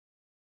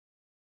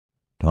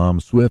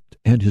Tom Swift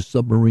and His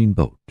Submarine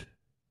Boat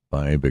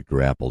by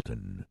Victor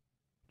Appleton.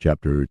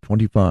 Chapter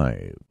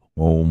 25.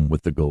 Home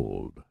with the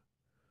Gold.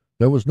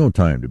 There was no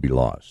time to be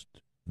lost.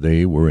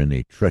 They were in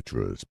a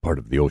treacherous part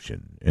of the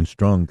ocean, and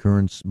strong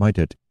currents might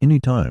at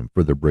any time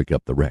further break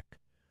up the wreck,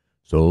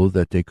 so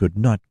that they could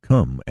not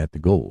come at the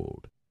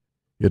gold.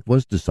 It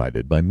was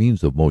decided by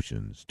means of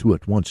motions to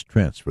at once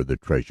transfer the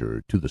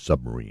treasure to the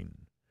submarine,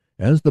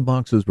 as the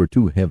boxes were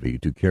too heavy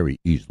to carry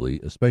easily,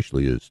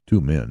 especially as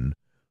two men,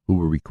 who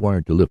were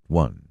required to lift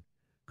one,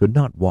 could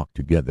not walk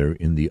together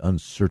in the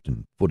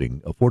uncertain footing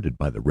afforded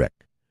by the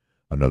wreck.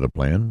 Another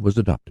plan was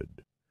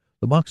adopted.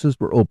 The boxes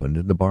were opened,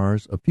 and the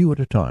bars, a few at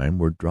a time,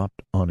 were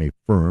dropped on a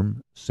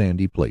firm,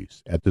 sandy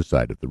place at the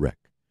side of the wreck.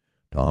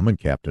 Tom and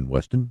Captain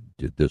Weston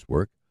did this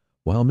work,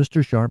 while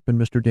Mr. Sharp and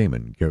Mr.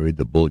 Damon carried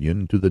the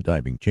bullion to the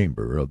diving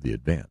chamber of the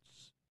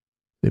Advance.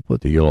 They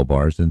put the yellow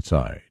bars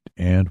inside,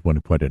 and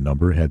when quite a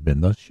number had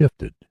been thus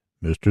shifted,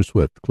 Mr.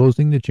 Swift,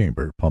 closing the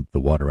chamber, pumped the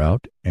water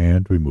out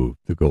and removed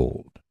the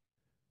gold.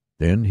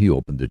 Then he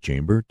opened the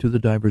chamber to the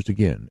divers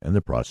again, and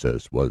the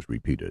process was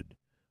repeated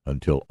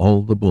until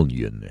all the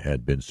bullion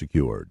had been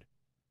secured.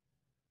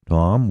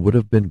 Tom would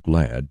have been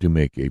glad to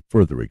make a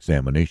further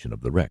examination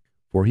of the wreck,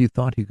 for he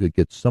thought he could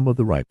get some of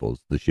the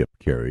rifles the ship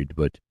carried,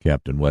 but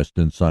Captain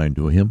Weston signed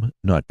to him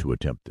not to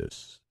attempt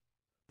this.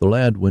 The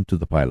lad went to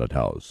the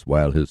pilot-house,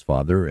 while his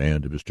father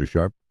and Mr.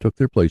 Sharp took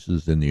their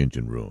places in the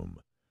engine-room.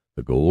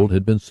 The gold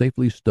had been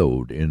safely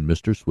stowed in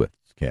Mr.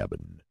 Swift's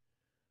cabin.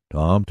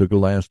 Tom took a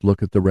last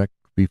look at the wreck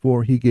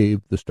before he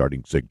gave the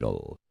starting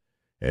signal.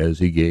 As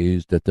he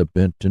gazed at the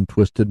bent and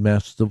twisted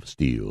masts of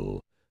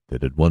steel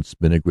that had once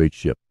been a great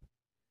ship,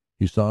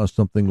 he saw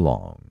something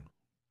long,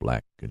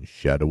 black and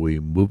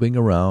shadowy, moving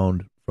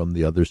around from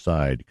the other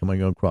side,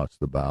 coming across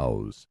the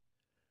bows.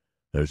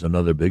 "There's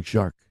another big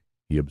shark,"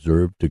 he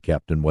observed to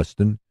Captain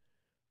Weston.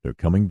 "They're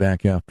coming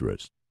back after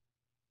us."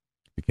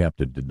 The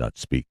captain did not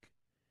speak.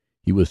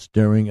 He was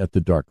staring at the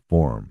dark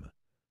form.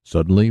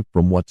 Suddenly,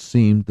 from what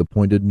seemed the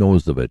pointed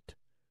nose of it,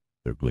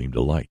 there gleamed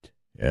a light,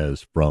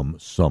 as from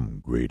some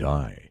great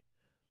eye.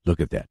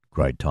 "Look at that!"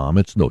 cried Tom.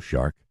 "It's no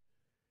shark."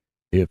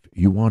 "If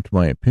you want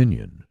my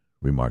opinion,"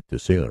 remarked the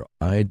sailor,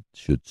 "I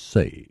should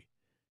say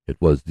it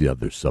was the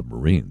other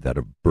submarine, that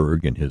of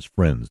Berg and his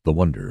friends, the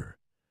Wonder.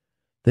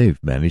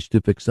 They've managed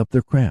to fix up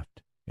their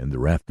craft, and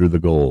they're after the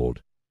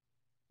gold."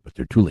 "But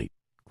they're too late,"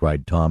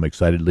 cried Tom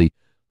excitedly.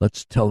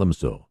 "Let's tell them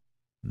so."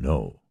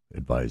 "No,"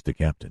 advised the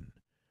captain.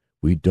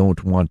 "We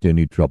don't want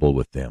any trouble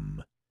with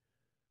them."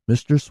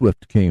 Mr.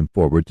 Swift came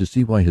forward to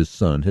see why his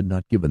son had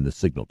not given the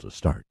signal to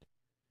start.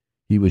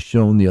 He was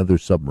shown the other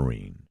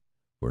submarine,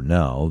 for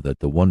now that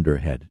the Wonder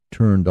had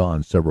turned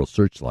on several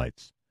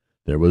searchlights,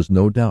 there was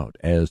no doubt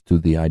as to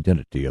the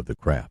identity of the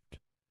craft.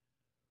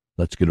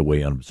 "Let's get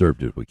away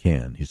unobserved if we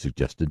can," he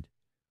suggested.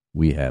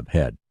 "We have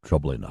had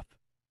trouble enough."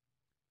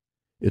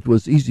 It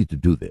was easy to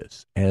do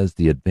this, as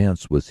the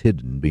Advance was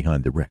hidden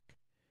behind the wreck,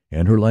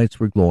 and her lights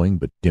were glowing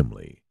but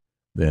dimly.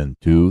 Then,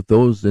 too,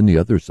 those in the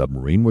other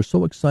submarine were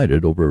so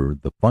excited over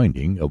the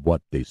finding of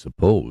what they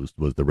supposed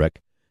was the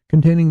wreck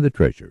containing the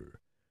treasure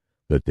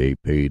that they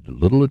paid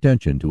little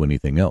attention to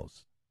anything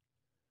else.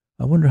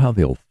 "I wonder how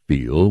they'll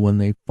feel when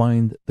they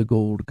find the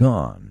gold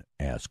gone?"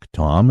 asked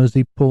Tom as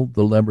he pulled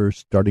the lever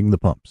starting the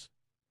pumps.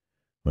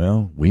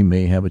 "Well, we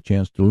may have a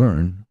chance to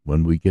learn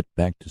when we get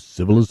back to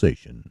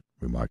civilization,"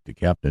 remarked the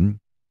captain.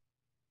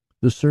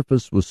 The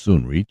surface was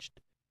soon reached,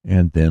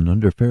 and then,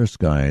 under fair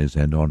skies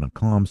and on a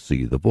calm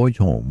sea, the voyage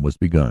home was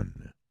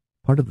begun.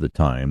 Part of the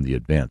time the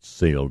Advance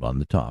sailed on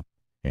the top,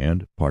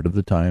 and part of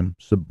the time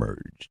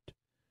submerged.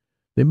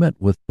 They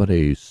met with but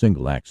a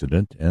single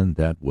accident, and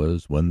that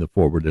was when the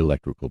forward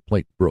electrical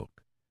plate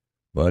broke.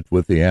 But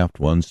with the aft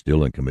one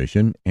still in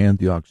commission and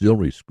the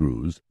auxiliary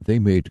screws, they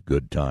made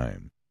good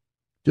time.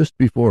 Just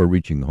before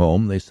reaching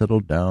home, they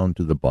settled down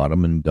to the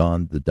bottom and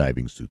donned the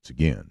diving suits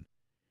again,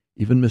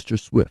 even Mr.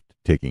 Swift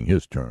taking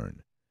his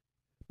turn.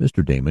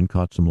 Mr. Damon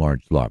caught some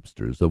large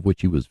lobsters, of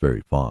which he was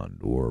very fond,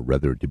 or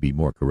rather, to be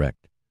more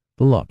correct,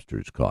 the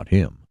lobsters caught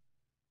him.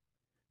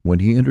 When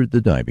he entered the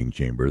diving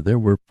chamber, there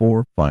were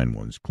 4 fine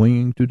ones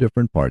clinging to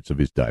different parts of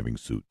his diving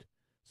suit.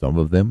 Some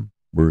of them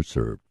were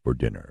served for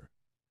dinner.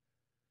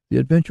 The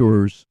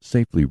adventurers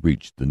safely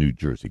reached the New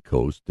Jersey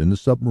coast, and the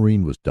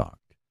submarine was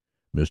docked.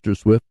 Mr.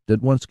 Swift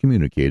at once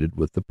communicated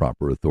with the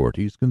proper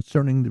authorities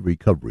concerning the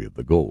recovery of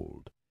the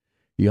gold.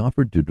 He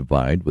offered to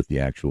divide with the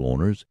actual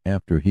owners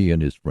after he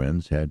and his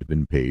friends had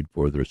been paid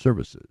for their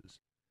services.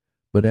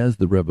 But as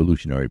the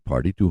revolutionary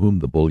party to whom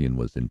the bullion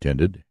was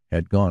intended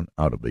had gone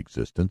out of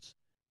existence,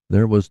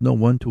 there was no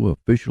one to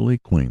officially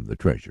claim the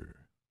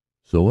treasure.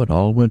 So it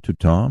all went to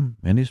Tom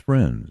and his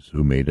friends,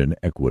 who made an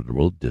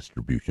equitable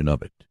distribution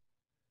of it.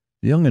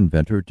 The young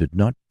inventor did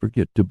not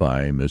forget to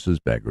buy Mrs.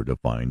 Baggert a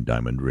fine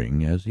diamond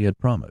ring, as he had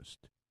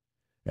promised.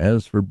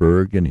 As for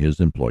Berg and his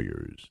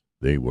employers,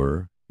 they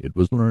were, it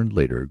was learned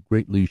later,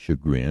 greatly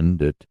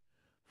chagrined at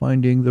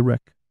finding the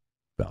wreck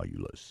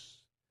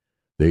valueless.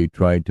 They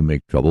tried to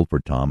make trouble for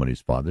Tom and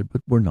his father,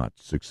 but were not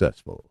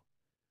successful.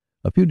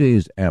 A few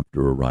days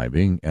after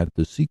arriving at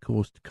the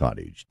seacoast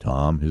cottage,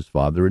 Tom, his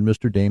father, and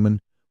Mr. Damon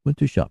went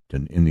to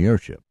Shopton in the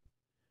airship.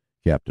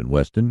 Captain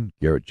Weston,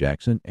 Garrett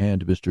Jackson,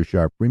 and Mr.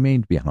 Sharp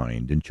remained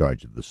behind in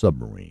charge of the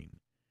submarine.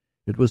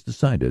 It was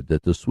decided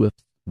that the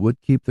Swifts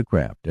would keep the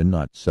craft and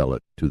not sell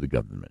it to the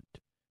government.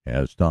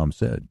 As Tom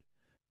said,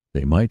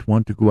 they might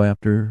want to go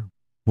after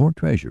more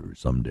treasure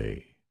some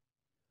day.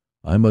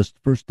 "I must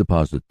first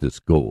deposit this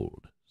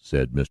gold,"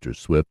 said Mr.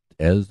 Swift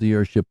as the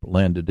airship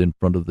landed in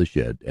front of the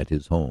shed at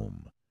his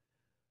home.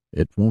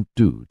 "It won't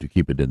do to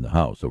keep it in the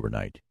house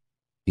overnight,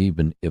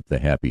 even if the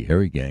Happy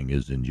Harry gang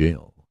is in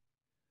jail."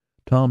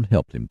 Tom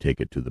helped him take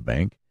it to the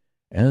bank.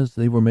 As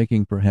they were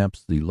making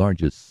perhaps the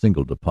largest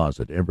single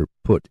deposit ever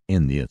put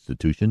in the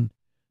institution,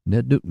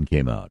 Ned Newton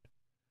came out.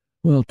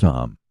 "Well,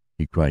 Tom,"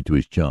 he cried to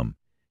his chum,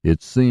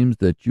 "it seems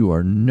that you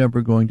are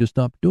never going to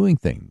stop doing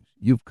things.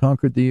 You've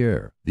conquered the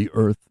air, the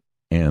earth,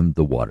 and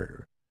the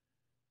water."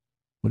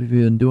 "What have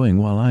you been doing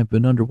while I've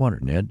been under water,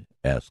 Ned?"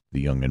 asked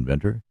the young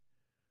inventor.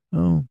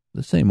 "Oh,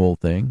 the same old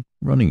thing,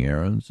 running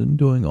errands and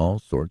doing all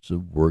sorts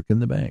of work in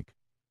the bank."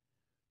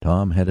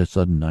 Tom had a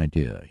sudden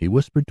idea. He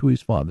whispered to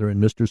his father,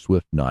 and Mr.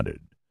 Swift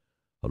nodded.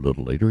 A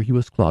little later he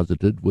was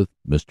closeted with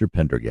Mr.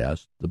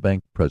 Pendergast, the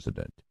bank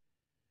president.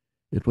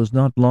 It was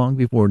not long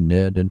before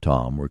Ned and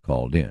Tom were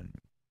called in.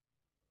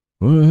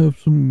 "I have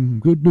some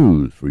good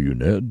news for you,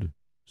 Ned,"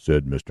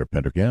 said Mr.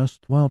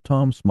 Pendergast, while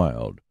Tom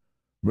smiled.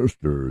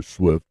 "Mr.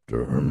 Swift,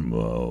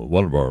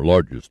 one of our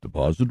largest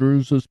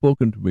depositors, has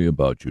spoken to me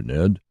about you,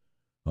 Ned.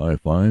 I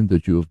find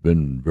that you have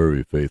been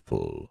very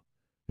faithful.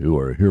 You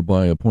are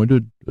hereby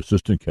appointed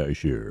assistant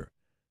cashier,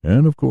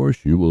 and of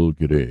course you will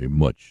get a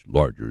much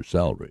larger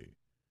salary."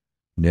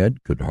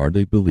 Ned could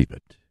hardly believe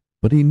it,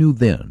 but he knew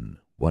then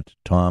what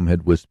Tom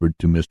had whispered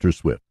to Mr.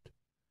 Swift.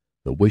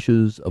 The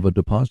wishes of a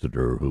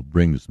depositor who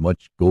brings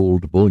much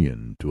gold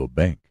bullion to a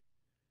bank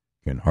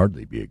can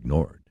hardly be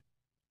ignored.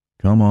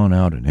 "Come on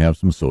out and have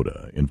some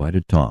soda,"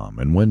 invited Tom,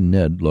 and when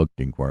Ned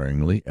looked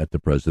inquiringly at the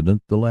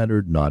president, the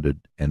latter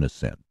nodded an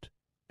assent.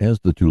 As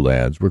the two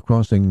lads were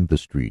crossing the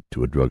street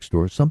to a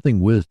drugstore, something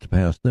whizzed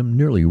past them,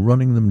 nearly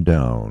running them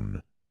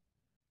down.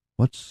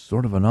 "What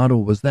sort of an auto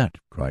was that?"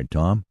 cried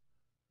Tom.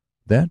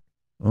 "That?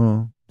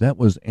 Oh, that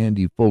was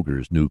Andy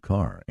Foger's new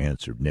car,"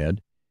 answered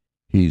Ned.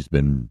 "He's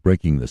been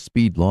breaking the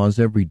speed laws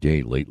every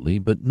day lately,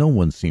 but no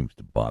one seems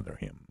to bother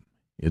him.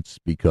 It's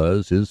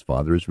because his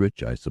father is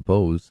rich, I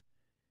suppose.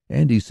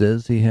 Andy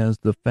says he has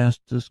the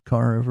fastest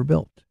car ever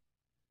built."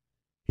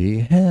 "He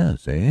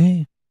has,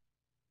 eh?"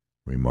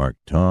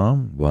 remarked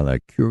Tom, while a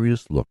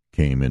curious look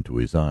came into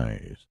his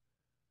eyes.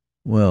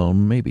 "Well,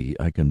 maybe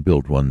I can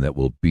build one that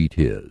will beat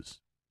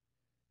his."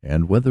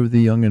 And whether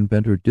the young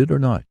inventor did or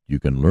not, you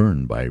can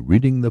learn by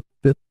reading the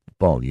 5th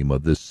volume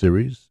of this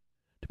series,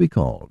 to be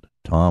called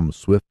Tom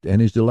Swift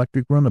and His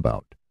Electric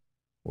Runabout,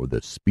 or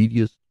the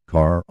Speediest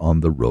Car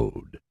on the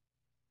Road.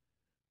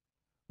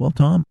 "Well,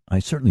 Tom, I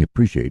certainly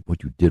appreciate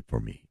what you did for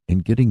me in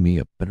getting me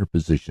a better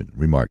position,"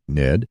 remarked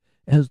Ned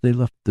as they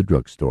left the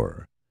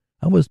drugstore.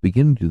 "I was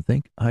beginning to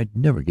think I'd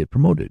never get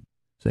promoted.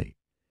 Say,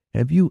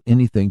 have you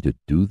anything to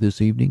do this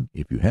evening?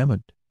 If you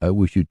haven't, I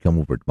wish you'd come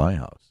over to my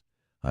house.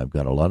 I've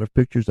got a lot of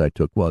pictures I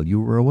took while you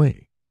were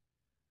away."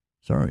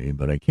 "Sorry,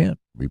 but I can't,"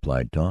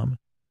 replied Tom.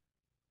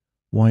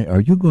 "Why,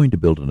 are you going to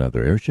build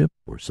another airship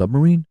or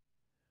submarine?"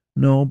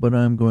 "No, but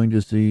I'm going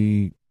to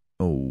see—"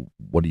 "Oh,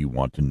 what do you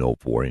want to know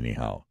for,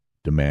 anyhow?"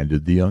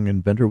 demanded the young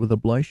inventor with a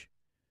blush.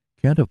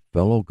 "Can't a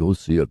fellow go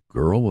see a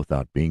girl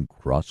without being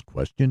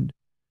cross-questioned?"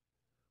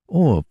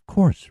 "Oh, of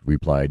course,"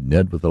 replied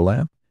Ned with a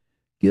laugh.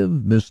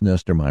 "Give Miss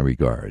Nestor my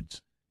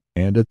regards."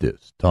 And at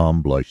this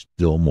Tom blushed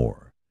still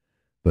more.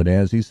 But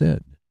as he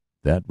said,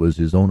 that was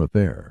his own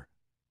affair.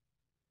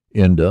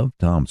 End of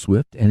Tom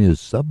Swift and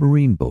His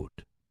Submarine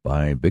Boat,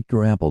 by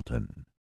Victor Appleton.